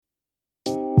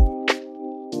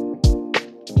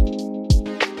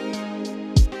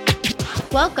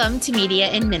Welcome to Media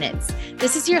in Minutes.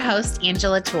 This is your host,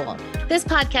 Angela Toole. This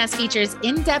podcast features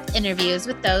in-depth interviews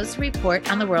with those who report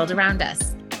on the world around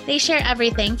us. They share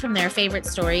everything from their favorite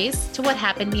stories to what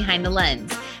happened behind the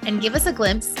lens and give us a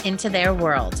glimpse into their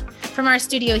world. From our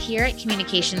studio here at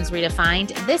Communications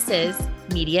Redefined, this is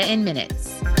Media in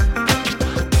Minutes.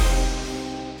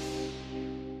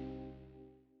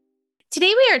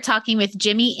 Today we are talking with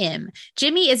Jimmy Im.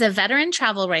 Jimmy is a veteran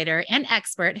travel writer and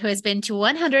expert who has been to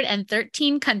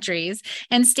 113 countries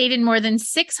and stayed in more than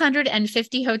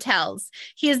 650 hotels.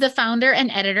 He is the founder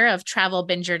and editor of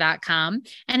TravelBinger.com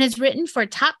and has written for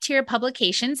top-tier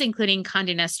publications including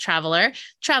Condé Nast Traveler,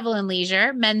 Travel and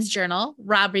Leisure, Men's Journal,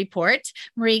 Robb Report,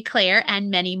 Marie Claire,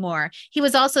 and many more. He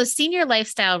was also senior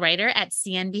lifestyle writer at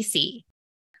CNBC.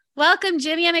 Welcome,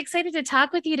 Jimmy. I'm excited to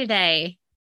talk with you today.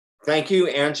 Thank you,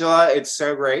 Angela. It's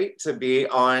so great to be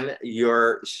on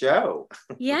your show.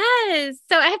 Yes.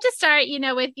 So I have to start,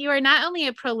 with you are not only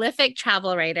a prolific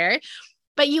travel writer,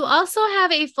 but you also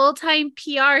have a full-time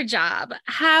PR job.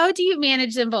 How do you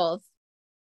manage them both?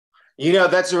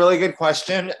 That's a really good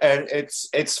question. And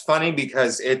it's funny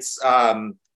because it's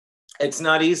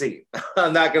not easy.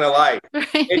 I'm not going to lie.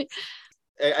 Right.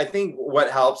 I think what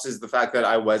helps is the fact that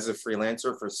I was a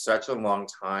freelancer for such a long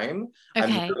time.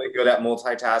 Okay. I'm really good at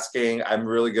multitasking. I'm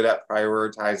really good at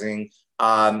prioritizing.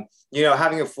 Having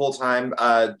a full-time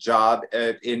job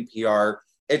in PR,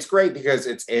 it's great because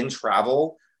it's in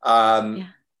travel. But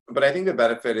I think the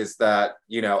benefit is that,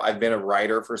 I've been a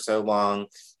writer for so long.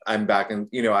 I'm back in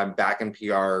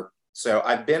PR. So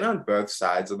I've been on both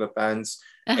sides of the fence.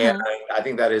 And I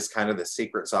think that is kind of the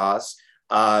secret sauce.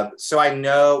 So I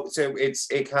know,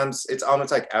 it's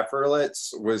almost like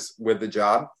effortless with the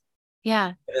job. Yeah.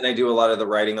 And then I do a lot of the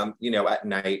writing on, at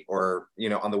night or,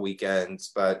 on the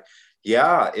weekends, but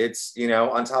yeah, it's,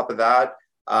 on top of that,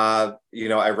 I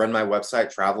run my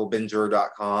website,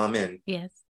 TravelBinger.com, and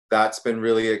yes, that's been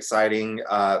really exciting.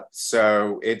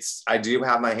 So I do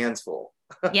have my hands full.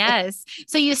 Yes.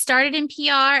 So you started in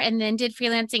PR and then did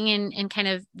freelancing and kind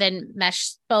of then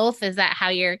meshed both. Is that how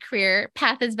your career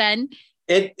path has been?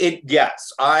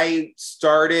 Yes. I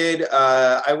started,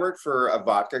 I worked for a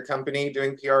vodka company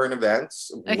doing PR and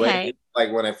events. Okay.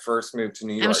 When I first moved to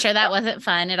New York. I'm sure that wasn't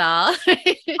fun at all.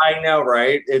 I know,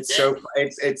 right? It's so,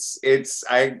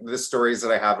 the stories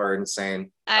that I have are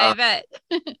insane. I bet.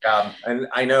 And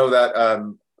I know that,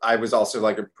 I was also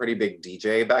like a pretty big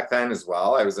DJ back then as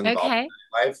well. I was involved in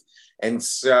my life. And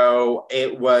so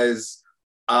it was,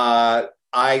 I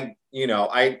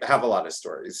have a lot of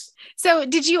stories. So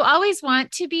did you always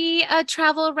want to be a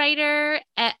travel writer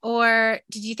or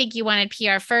did you think you wanted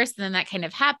PR first and then that kind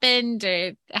of happened,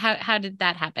 or how did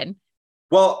that happen?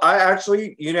 Well, I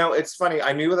actually, it's funny.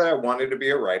 I knew that I wanted to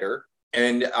be a writer,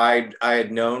 and I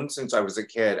had known since I was a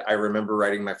kid. I remember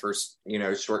writing my first,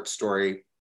 short story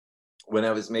when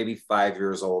I was maybe 5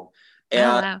 years old.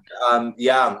 And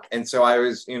and so I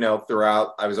was,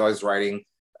 throughout, I was always writing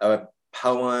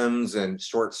poems and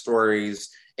short stories.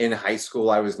 In high school,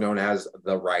 I was known as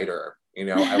the writer.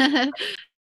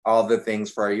 All the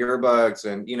things for our yearbooks,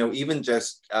 and even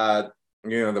just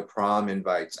the prom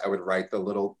invites, I would write the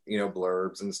little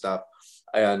blurbs and stuff,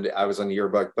 and I was on the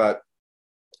yearbook. But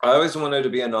I always wanted to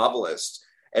be a novelist,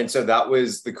 and so that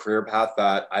was the career path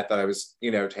that I thought I was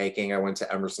taking. I went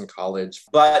to Emerson College,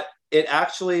 but it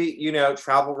actually,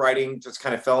 travel writing just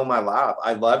kind of fell in my lap.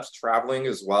 I loved traveling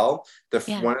as well.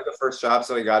 One of the first jobs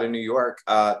that I got in New York,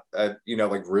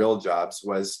 like real jobs,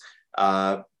 was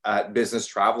at Business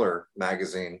Traveler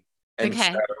magazine. And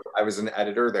so I was an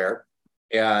editor there,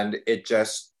 and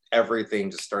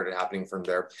everything just started happening from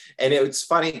there. And it's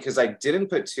funny because I didn't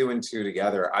put two and two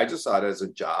together. I just saw it as a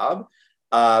job.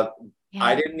 I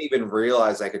didn't even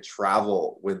realize I could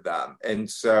travel with them. And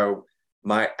so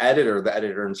my editor, the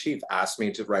editor-in-chief, asked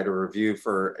me to write a review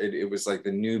for it. It was like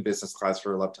the new business class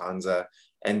for Lufthansa.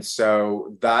 And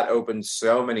so that opened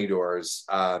so many doors.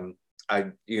 An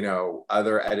editor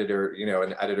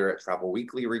at Travel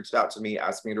Weekly reached out to me,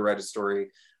 asked me to write a story.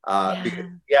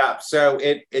 So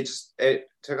it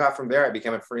took off from there. I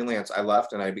became a freelance. I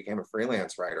left and I became a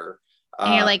freelance writer.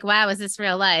 And you're like, wow, is this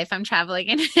real life? I'm traveling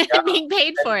and being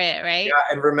paid for it, right? Yeah,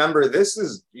 and remember, this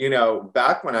is,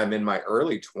 back when I'm in my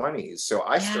early 20s. So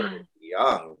I started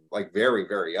young, like very,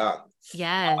 very young.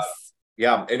 Yes.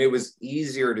 And it was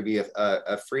easier to be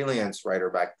a freelance writer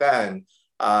back then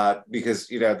because,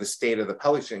 the state of the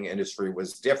publishing industry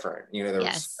was different. There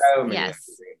were so many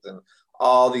magazines and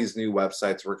all these new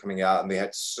websites were coming out and they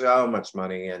had so much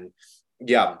money. And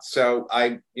so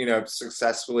I,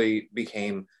 successfully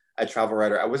became a travel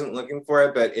writer. I wasn't looking for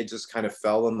it, but it just kind of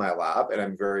fell in my lap, and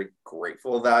I'm very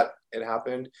grateful that it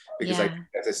happened because I Yeah.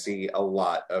 get to see a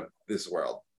lot of this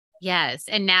world. Yes.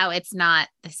 And now it's not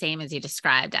the same as you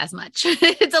described as much.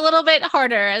 It's a little bit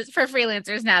harder for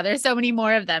freelancers now. There's so many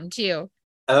more of them too.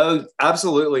 Oh,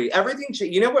 absolutely. Everything.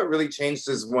 You know what really changed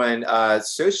is when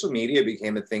social media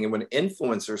became a thing, and when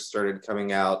influencers started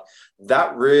coming out.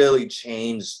 That really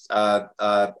changed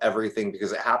everything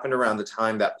because it happened around the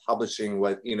time that publishing,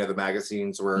 what the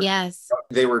magazines were, Yes.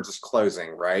 they were just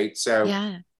closing, right? So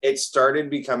Yeah. it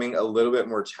started becoming a little bit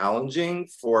more challenging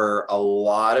for a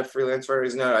lot of freelance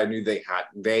writers. Now, I knew they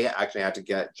actually had to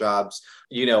get jobs.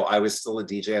 I was still a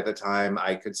DJ at the time.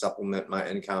 I could supplement my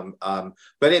income,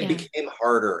 but it Yeah. became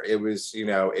harder. It was,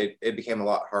 it became a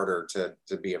lot harder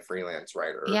to be a freelance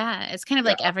writer. Yeah. It's kind of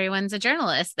Yeah. like everyone's a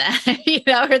journalist then,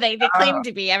 or they claim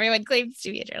to be. Everyone claims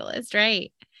to be a journalist,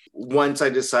 right? Once I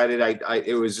decided,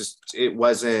 it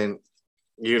wasn't,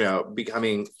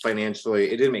 becoming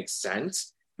financially, it didn't make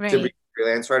sense to be Right. a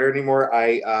freelance writer anymore.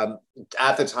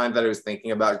 At the time that I was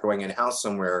thinking about going in-house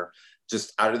somewhere,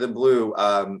 just out of the blue,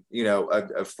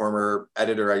 a former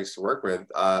editor I used to work with,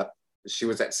 she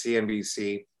was at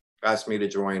CNBC, asked me to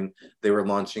join. They were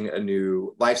launching a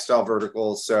new lifestyle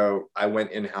vertical. So I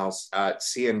went in-house at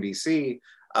CNBC.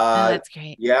 Oh, that's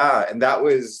great. Yeah, and that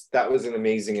was an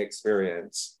amazing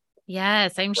experience.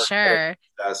 Yes, I'm sure.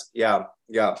 Yeah,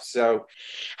 yeah. So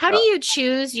How do uh, you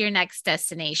choose your next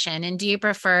destination? And do you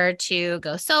prefer to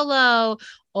go solo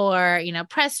or,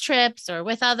 press trips or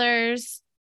with others?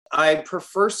 I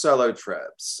prefer solo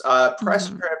trips. Press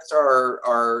Mhm. trips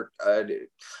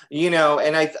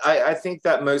and I think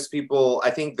that most people.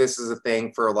 I think this is a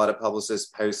thing for a lot of publicists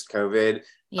post COVID.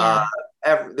 Uh,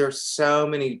 Yeah. there's so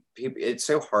many people. It's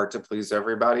so hard to please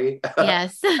everybody.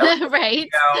 Yes. Right.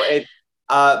 It.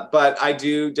 But I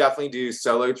do definitely do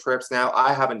solo trips now.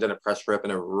 I haven't done a press trip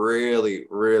in a really,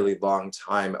 really long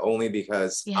time, only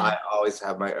because Yeah. I always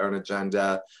have my own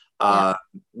agenda. Yep. Uh,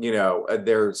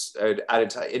 there's at a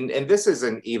time, and this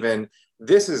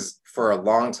is for a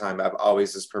long time. I've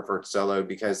always just preferred solo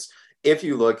because if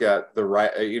you look at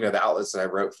the outlets that I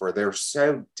wrote for, they're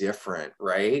so different,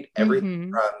 right?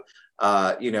 Everything Hmm. from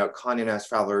Condé Nast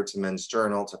Traveler to Men's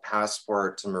Journal to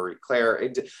Passport to Marie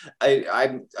Claire.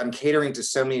 I'm catering to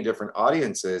so many different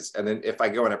audiences, and then if I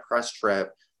go on a press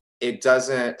trip, it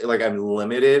doesn't like I'm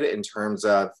limited in terms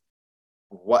of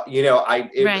what I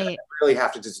Right. really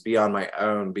have to just be on my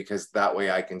own because that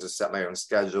way I can just set my own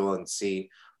schedule and see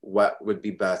what would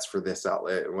be best for this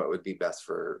outlet and what would be best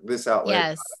for this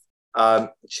outlet. Yes.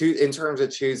 Choose in terms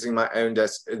of choosing my own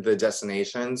the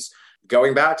destinations.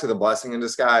 Going back to the blessing in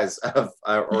disguise of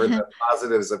or the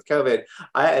positives of COVID,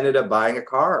 I ended up buying a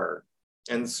car,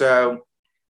 and so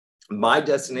my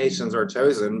destinations are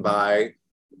chosen by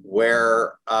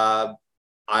where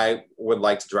I would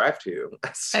like to drive to.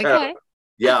 So Okay.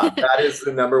 yeah, that is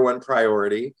the number one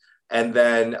priority, and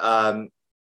then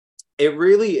it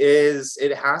really is.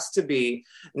 It has to be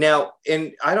now.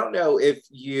 And I don't know if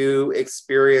you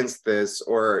experience this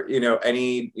or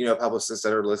any publicists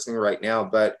that are listening right now,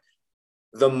 but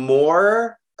the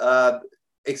more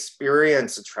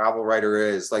experienced a travel writer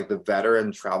is, like the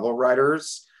veteran travel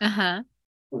writers, Uh-huh.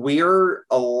 we're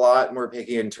a lot more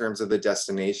picky in terms of the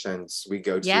destinations we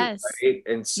go to, Yes. right?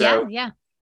 And Yeah. so Yeah.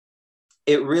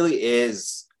 it really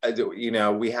is,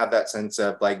 we have that sense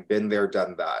of like been there,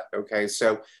 done that. Okay.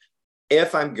 So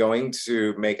if I'm going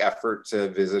to make effort to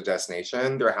visit a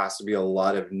destination, there has to be a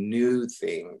lot of new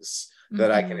things that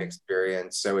I can Hmm.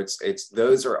 experience. So it's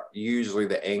those are usually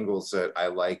the angles that I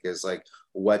like is like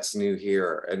what's new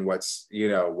here and what's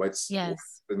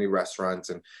Yes. the new restaurants,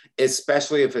 and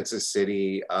especially if it's a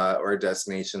city or a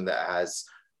destination that has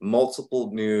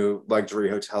multiple new luxury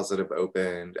hotels that have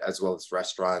opened as well as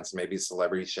restaurants, maybe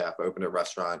Celebrity Chef opened a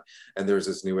restaurant and there's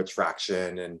this new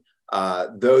attraction, and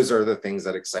those are the things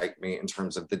that excite me in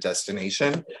terms of the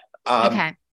destination. Um,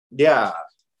 Okay. yeah.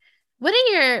 What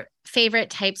are your favorite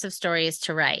types of stories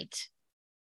to write?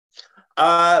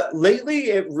 Lately,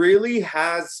 it really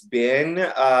has been.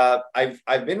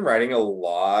 I've been writing a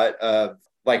lot of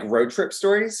like road trip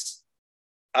stories.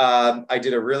 I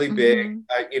did a really big,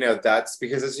 Hmm. that's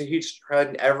because it's a huge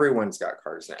trend. Everyone's got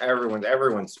cars now.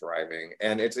 Everyone's driving,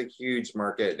 and it's a huge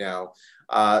market now.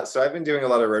 So I've been doing a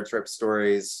lot of road trip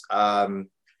stories, and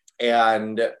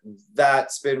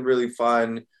that's been really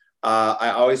fun.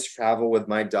 I always travel with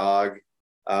my dog,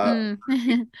 uh,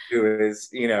 Mm. who is,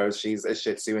 she's a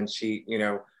Shih Tzu, and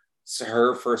so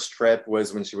her first trip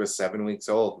was when she was 7 weeks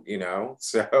old.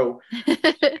 So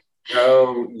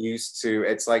so used to,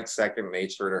 it's like second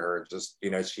nature to her. Just,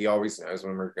 she always knows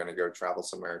when we're going to go travel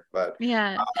somewhere. But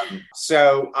Yeah.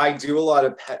 so I do a lot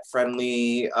of pet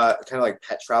friendly, kind of like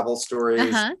pet travel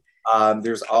stories. Uh-huh.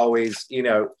 There's always,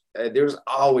 there's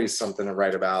always something to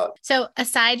write about. So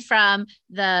aside from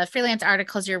the freelance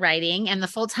articles you're writing and the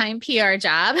full-time PR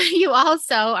job, you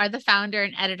also are the founder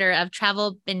and editor of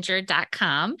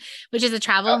travelbinger.com, which is a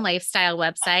travel and lifestyle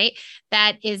website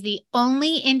that is the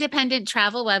only independent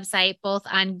travel website both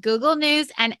on Google News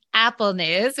and Apple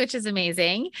News, which is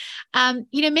amazing.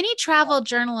 Many travel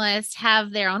journalists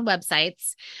have their own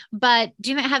websites, but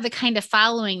do not have the kind of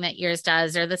following that yours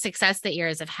does or the success that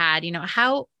yours have had.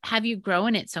 How have you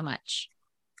grown it so much?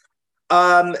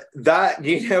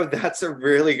 That's a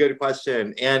really good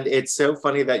question. And it's so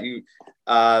funny that you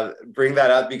bring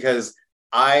that up because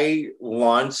I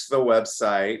launched the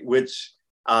website, which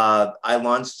I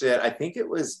launched it, I think it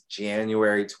was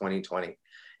January 2020.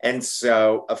 And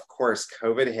so, of course,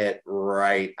 COVID hit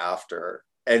right after.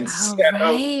 And Oh, so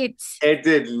right. it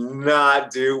did not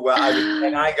do well. I mean,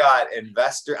 and I got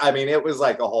investor. I mean, it was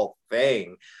like a whole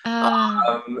thing.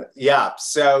 Uh, Yeah.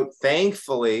 So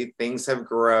thankfully, things have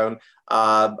grown.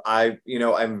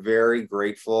 I'm very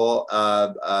grateful.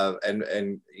 I'm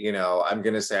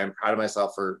going to say I'm proud of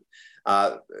myself for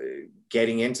uh,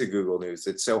 getting into Google News.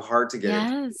 It's so hard to get into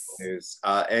Google yes. News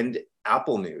and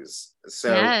Apple News.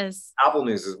 So Yes. Apple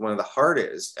News is one of the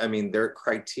hardest. I mean, their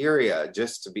criteria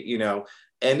just to be,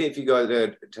 and if you go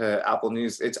to Apple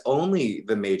News, it's only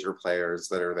the major players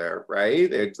that are there,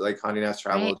 right? It's like Condé Nast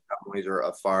Travel, Right. Travel Major,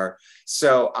 afar.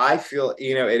 So I feel,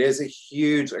 it is a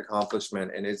huge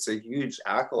accomplishment and it's a huge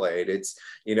accolade. It's,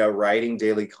 writing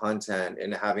daily content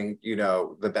and having,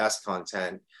 the best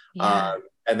content. Yeah.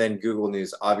 And then Google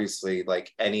News, obviously,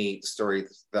 like any story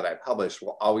that I publish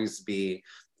will always be,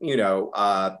 you know,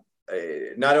 uh,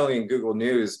 not only in Google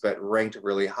News, but ranked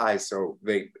really high. So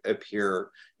they appear,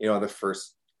 on the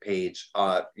first page,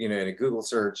 in a Google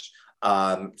search,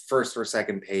 first or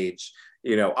second page,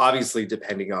 obviously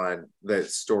depending on the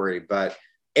story, but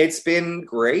it's been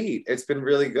great. It's been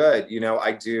really good.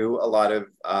 I do a lot of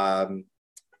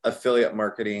affiliate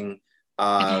marketing,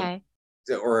 Okay.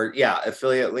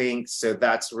 affiliate links. So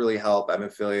that's really helped. I'm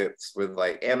affiliates with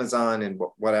like Amazon and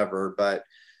whatever, but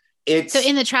So it's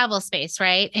in the travel space,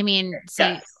 right? I mean,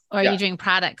 yes, or are yeah. you doing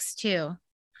products too?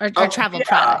 Or Oh travel yeah,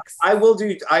 products? I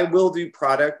will do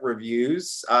product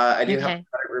reviews. I do have a Okay.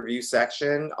 product review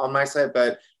section on my site,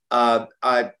 but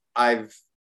I've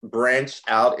branched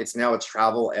out. It's now a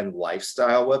travel and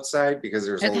lifestyle website because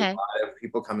there's a lot Okay. of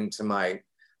people coming to my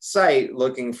site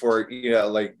looking for,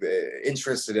 like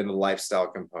interested in the lifestyle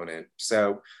component.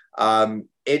 So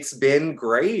it's been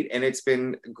great, and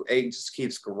it just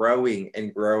keeps growing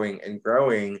and growing and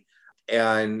growing,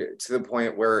 and to the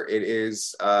point where it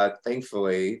is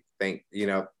thankfully,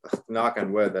 knock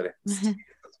on wood that it's this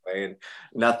way, and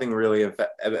nothing really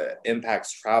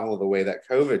impacts travel the way that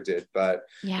COVID did, but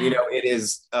Yeah. it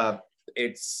is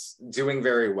it's doing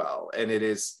very well, and it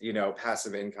is,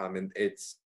 passive income, and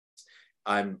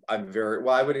I'm very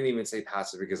well. I wouldn't even say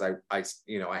passive because I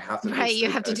have to Right. You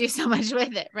have to do so much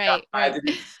with it. yeah, Right. I had Right.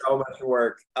 to do so much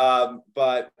work.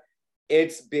 But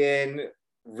it's been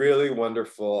really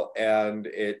wonderful, and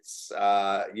it's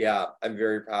yeah, I'm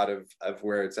very proud of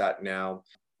where it's at now.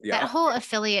 That Yeah. whole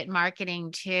affiliate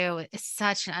marketing too is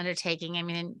such an undertaking. I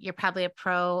mean, you're probably a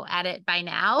pro at it by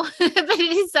now, but it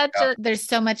is Yeah. there's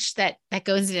so much that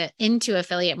goes into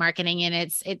affiliate marketing, and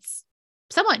it's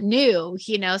somewhat new,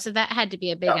 so that had to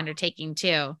be a big Yeah. undertaking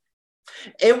too.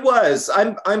 It was.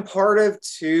 I'm part of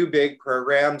two big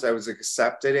programs. I was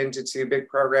accepted into two big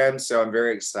programs, so I'm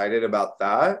very excited about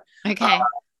that. Uh, Okay.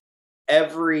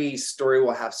 every story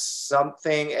will have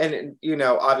something, and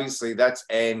obviously that's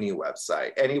any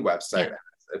website Yeah.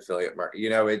 has affiliate market.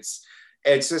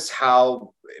 It's just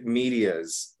how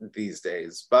media's these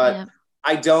days. But Yeah.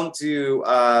 I don't do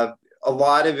a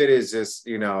lot of it is just,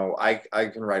 I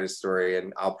can write a story,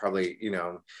 and I'll probably,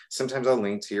 sometimes I'll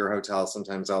link to your hotel.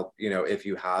 Sometimes I'll, if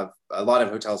you have a lot of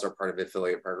hotels are part of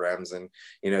affiliate programs, and,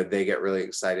 they get really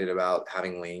excited about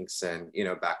having links, and,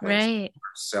 backlinks Right.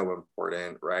 are so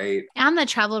important, right? On the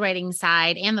travel writing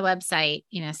side and the website,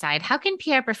 side, how can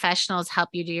PR professionals help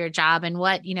you do your job, and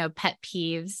what, pet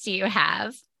peeves do you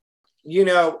have?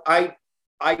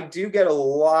 I do get a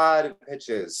lot of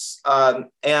pitches,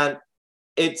 and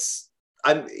it's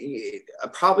I'm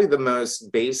probably the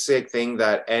most basic thing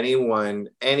that any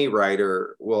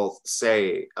writer will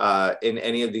say in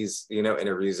any of these,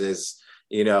 interviews is,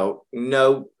 know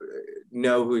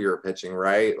who you're pitching,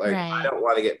 right? Like, I Right. don't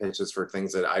want to get pitches for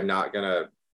things that I'm not gonna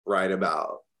write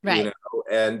about. you Right. know,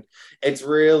 and it's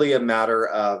really a matter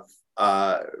of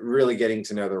really getting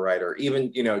to know the writer,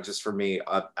 even, you know, just for me,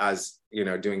 as, you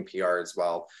know, doing PR as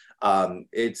well.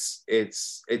 It's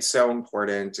so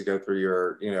important to go through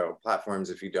your, you know, platforms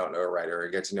if you don't know a writer,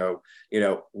 and get to know, you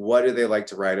know, what do they like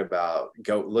to write about?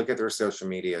 Go look at their social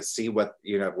media, see what,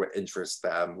 you know, what interests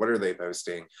them, what are they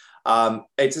posting.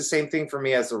 It's the same thing for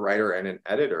me as a writer and an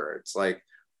editor. It's like,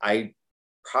 I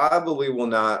probably will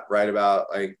not write about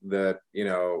like the, you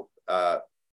know,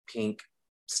 pink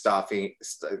stuffing,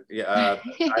 I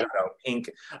don't know,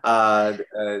 pink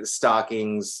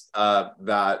stockings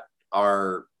that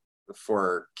are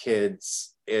for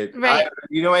kids. Right.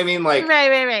 You know what I mean? Like,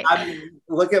 Right.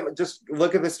 look at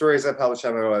the stories I publish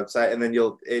on my website, and then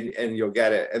you'll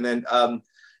get it. And then,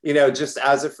 you know, just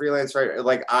as a freelance writer,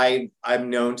 like I'm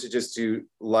known to just do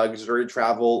luxury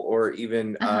travel, or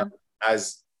even Uh-huh.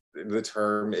 as the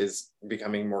term is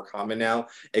becoming more common now,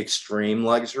 extreme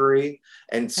luxury.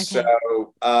 And so,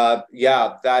 Okay.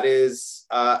 yeah, that is,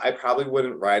 I probably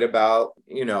wouldn't write about,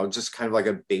 you know, just kind of like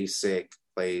a basic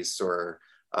place, or,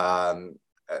 you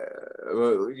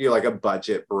know, like a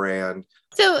budget brand.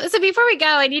 So before we go,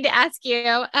 I need to ask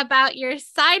you about your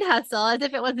side hustle, as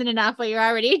if it wasn't enough what you're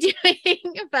already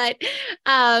doing. But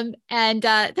and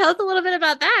tell us a little bit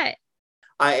about that.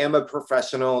 I am a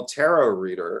professional tarot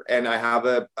reader, and I have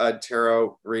a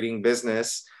tarot reading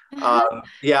business.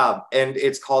 Yeah, and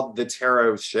it's called The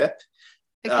Tarot Ship.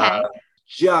 Uh, Okay.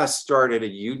 just started a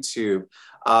YouTube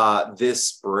this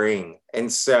spring.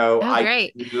 And so Oh, I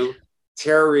great. do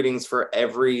tarot readings for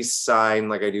every sign.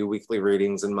 Like, I do weekly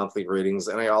readings and monthly readings,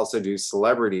 and I also do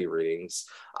celebrity readings.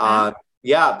 Wow.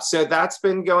 Yeah, so that's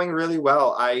been going really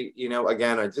well. You know,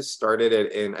 again, I just started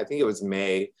it in, I think it was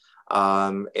May.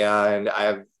 And I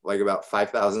have like about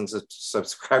 5,000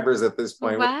 subscribers at this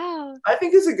point, which Wow. I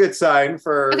think is a good sign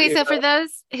for, Okay, you so know. for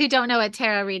those who don't know what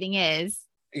tarot reading is,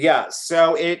 Yeah,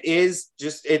 so it is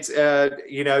just, it's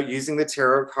you know, using the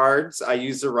tarot cards. I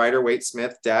use the Rider-Waite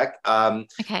Smith deck.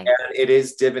 okay. And it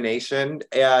is divination,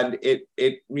 and it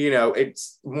you know,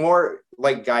 it's more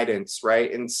like guidance,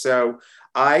 right? And so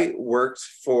I worked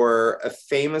for a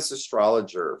famous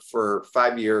astrologer for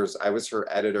 5 years. I was her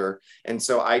editor, and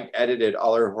so I edited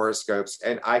all her horoscopes.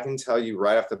 And I can tell you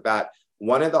right off the bat,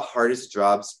 one of the hardest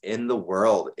jobs in the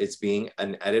world is being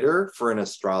an editor for an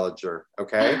astrologer.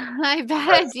 Okay, I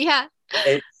bet. Yeah.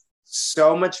 it's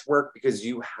so much work, because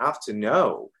you have to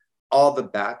know all the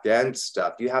back end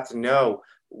stuff. You have to know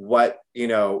what, you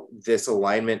know, this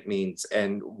alignment means,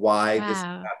 and why this is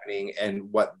Wow. happening,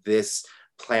 and what this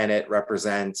planet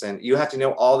represents, and you have to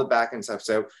know all the back end stuff.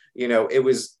 So, you know, it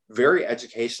was very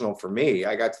educational for me.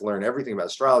 I got to learn everything about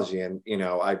astrology, and, you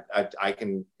know, I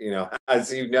can, you know,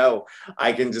 as you know,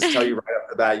 I can just tell you right off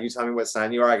the bat, you tell me what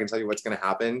sign you are, I can tell you what's going to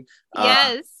happen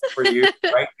Yes. for you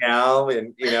right now,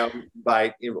 and, you know,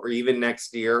 by, or even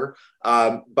next year.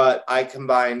 But I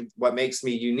combine, what makes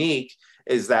me unique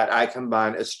is that I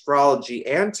combine astrology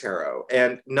and tarot,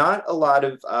 and not a lot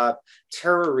of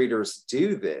tarot readers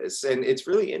do this. And it's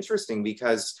really interesting,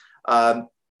 because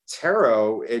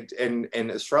tarot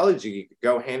and astrology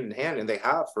go hand in hand, and they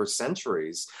have for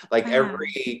centuries. Like, Wow.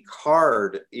 every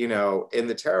card, you know, in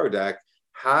the tarot deck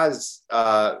has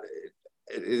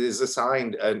is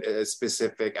assigned a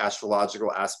specific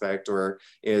astrological aspect, or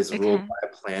is ruled Okay. by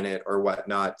a planet or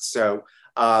whatnot. So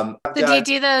I've So do you done,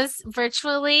 do those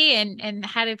virtually, and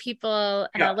how do people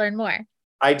yeah, learn more?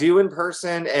 I do in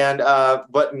person, and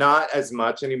but not as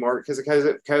much anymore because of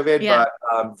COVID, Yeah.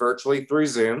 but virtually through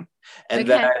Zoom. And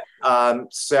then, Okay.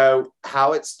 so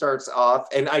how it starts off,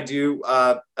 and I do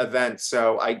events.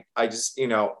 So I just, you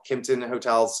know, Kimpton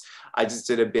Hotels, I just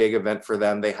did a big event for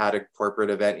them. They had a corporate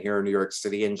event here in New York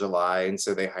City in July, and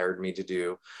so they hired me to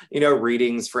do, you know,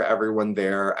 readings for everyone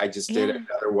there. I just did Yeah.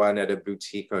 another one at a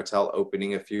boutique hotel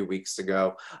opening a few weeks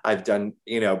ago. I've done,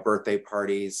 you know, birthday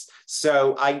parties.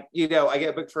 So you know, I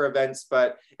get booked for events,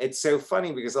 but it's so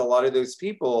funny because a lot of those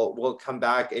people will come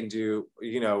back and do,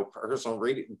 you know, personal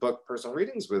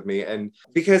readings with me. And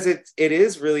because it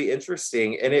is really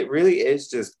interesting, and it really is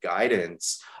just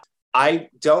guidance. I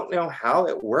don't know how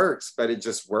it works, but it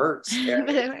just works. And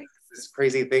But it it's works. this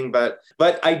crazy thing, but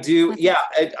I do, That's yeah,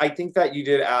 awesome. I think that you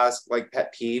did ask like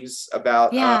pet peeves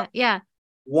about Yeah. Yeah.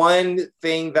 one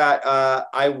thing that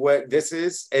I would, this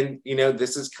is, and, you know,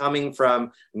 this is coming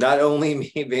from not only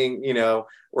me being, you know,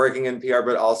 working in PR,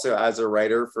 but also as a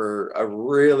writer for a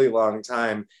really long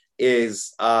time,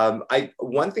 is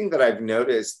one thing that I've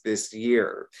noticed this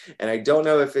year, and I don't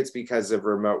know if it's because of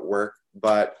remote work,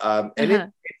 but and Uh-huh.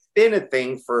 it's been a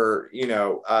thing for, you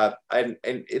know, and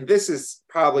this is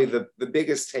probably the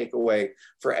biggest takeaway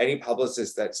for any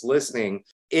publicist that's listening.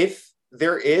 If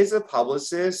there is a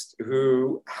publicist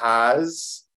who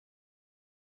has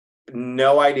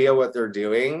no idea what they're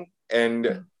doing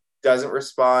and doesn't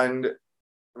respond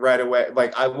right away.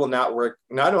 Like, I will not work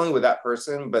not only with that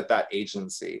person, but that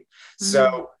agency.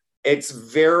 So it's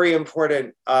very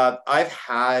important. I've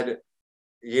had,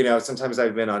 sometimes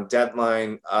I've been on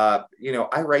deadline. I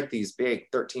write these big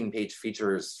 13-page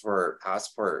features for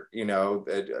Passport,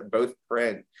 both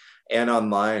print and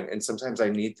online. And sometimes I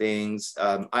need things.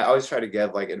 I always try to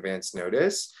give like advance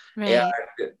notice. Right. And,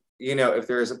 if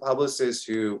there is a publicist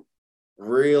who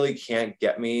really can't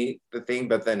get me the thing,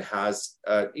 but then has,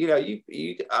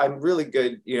 I'm really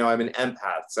good, I'm an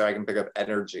empath, so I can pick up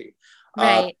energy.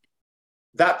 Right.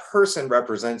 That person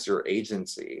represents your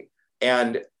agency.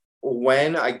 And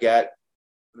when I get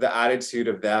the attitude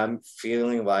of them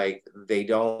feeling like they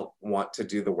don't want to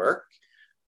do the work,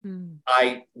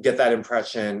 I get that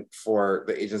impression for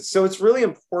the agency. So it's really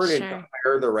important to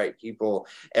hire the right people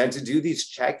and to do these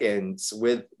check-ins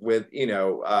with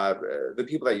the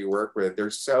people that you work with.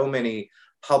 There's so many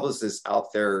publicists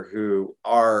out there who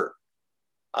are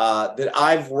that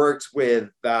I've worked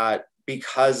with that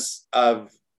because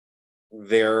of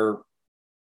their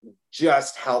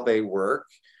just how they work,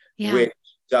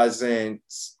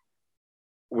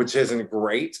 which isn't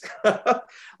great.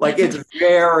 Like, it's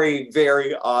very,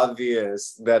 very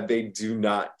obvious that they do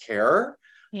not care.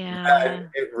 Yeah.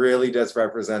 It really does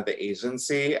represent the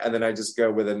agency. And then I just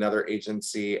go with another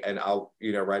agency and I'll,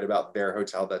 write about their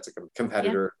hotel that's a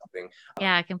competitor or something.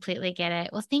 Yeah, I completely get it.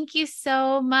 Well, thank you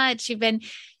so much. You've been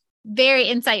very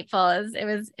insightful.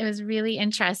 It was really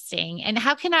interesting. And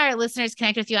how can our listeners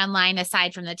connect with you online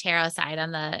aside from the tarot side,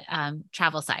 on the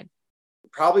travel side?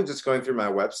 Probably just going through my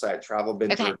website,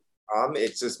 travelbinger.com.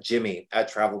 It's just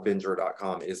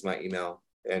Jimmy@travelbinger.com is my email.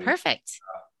 And perfect.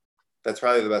 That's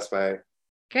probably the best way.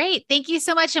 Great. Thank you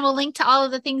so much. And we'll link to all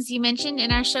of the things you mentioned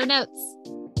in our show notes.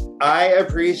 I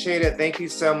appreciate it. Thank you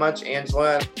so much,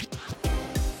 Angela.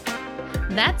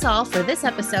 That's all for this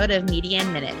episode of Media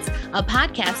in Minutes, a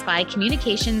podcast by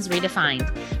Communications Redefined.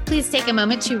 Please take a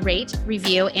moment to rate,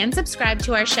 review, and subscribe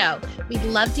to our show. We'd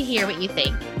love to hear what you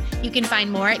think. You can find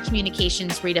more at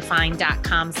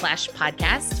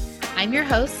communicationsredefined.com/podcast. I'm your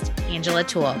host, Angela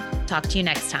Toole. Talk to you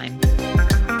next time.